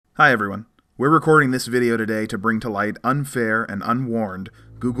Hi everyone. We're recording this video today to bring to light unfair and unwarned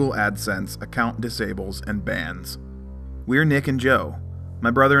Google AdSense account disables and bans. We're Nick and Joe.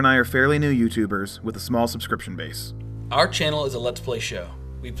 My brother and I are fairly new YouTubers with a small subscription base. Our channel is a Let's Play show.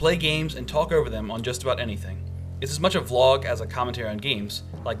 We play games and talk over them on just about anything. It's as much a vlog as a commentary on games,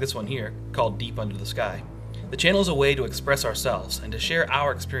 like this one here, called Deep Under the Sky. The channel is a way to express ourselves and to share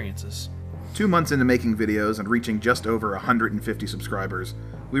our experiences. 2 months into making videos and reaching just over 150 subscribers,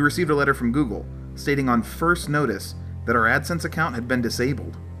 we received a letter from Google stating on first notice that our AdSense account had been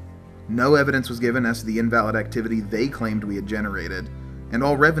disabled. No evidence was given as to the invalid activity they claimed we had generated, and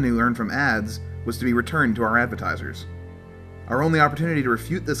all revenue earned from ads was to be returned to our advertisers. Our only opportunity to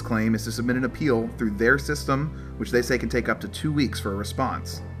refute this claim is to submit an appeal through their system, which they say can take up to 2 weeks for a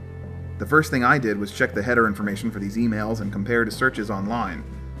response. The first thing I did was check the header information for these emails and compare to searches online,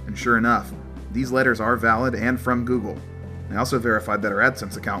 and sure enough, these letters are valid and from Google. I also verified that our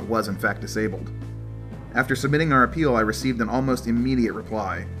AdSense account was in fact disabled. After submitting our appeal, I received an almost immediate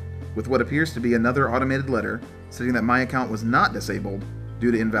reply, with what appears to be another automated letter stating that my account was not disabled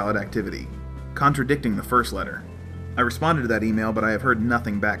due to invalid activity, contradicting the first letter. I responded to that email, but I have heard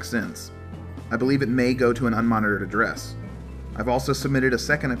nothing back since. I believe it may go to an unmonitored address. I've also submitted a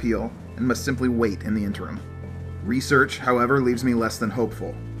second appeal and must simply wait in the interim. Research, however, leaves me less than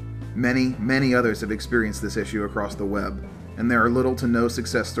hopeful. Many others have experienced this issue across the web, and there are little to no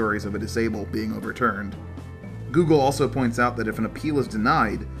success stories of a disable being overturned. Google also points out that if an appeal is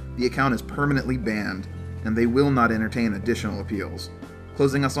denied, the account is permanently banned, and they will not entertain additional appeals,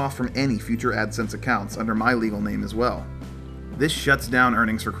 closing us off from any future AdSense accounts under my legal name as well. This shuts down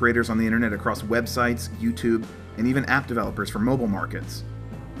earnings for creators on the internet across websites, YouTube, and even app developers for mobile markets.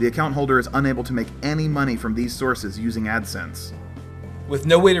 The account holder is unable to make any money from these sources using AdSense. With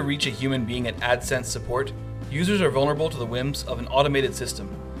no way to reach a human being at AdSense Support, users are vulnerable to the whims of an automated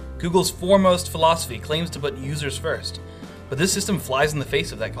system. Google's foremost philosophy claims to put users first, but this system flies in the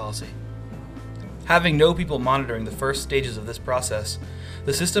face of that policy. Having no people monitoring the first stages of this process,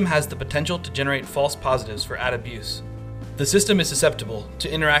 the system has the potential to generate false positives for ad abuse. The system is susceptible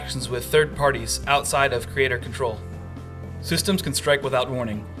to interactions with third parties outside of creator control. Systems can strike without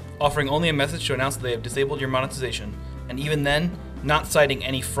warning, offering only a message to announce that they have disabled your monetization, and even then, not citing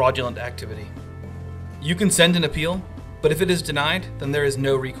any fraudulent activity. You can send an appeal, but if it is denied, then there is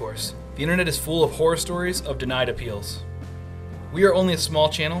no recourse. The internet is full of horror stories of denied appeals. We are only a small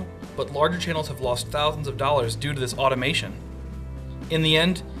channel, but larger channels have lost thousands of dollars due to this automation. In the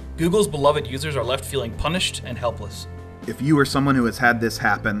end, Google's beloved users are left feeling punished and helpless. If you are someone who has had this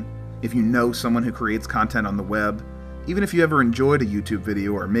happen, if you know someone who creates content on the web, even if you ever enjoyed a YouTube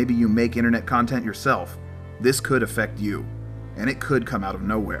video or maybe you make internet content yourself, this could affect you, and it could come out of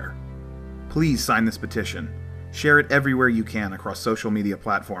nowhere. Please sign this petition. Share it everywhere you can across social media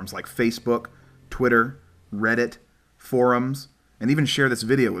platforms like Facebook, Twitter, Reddit, forums, and even share this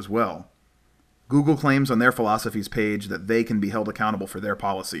video as well. Google claims on their philosophies page that they can be held accountable for their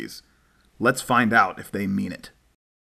policies. Let's find out if they mean it.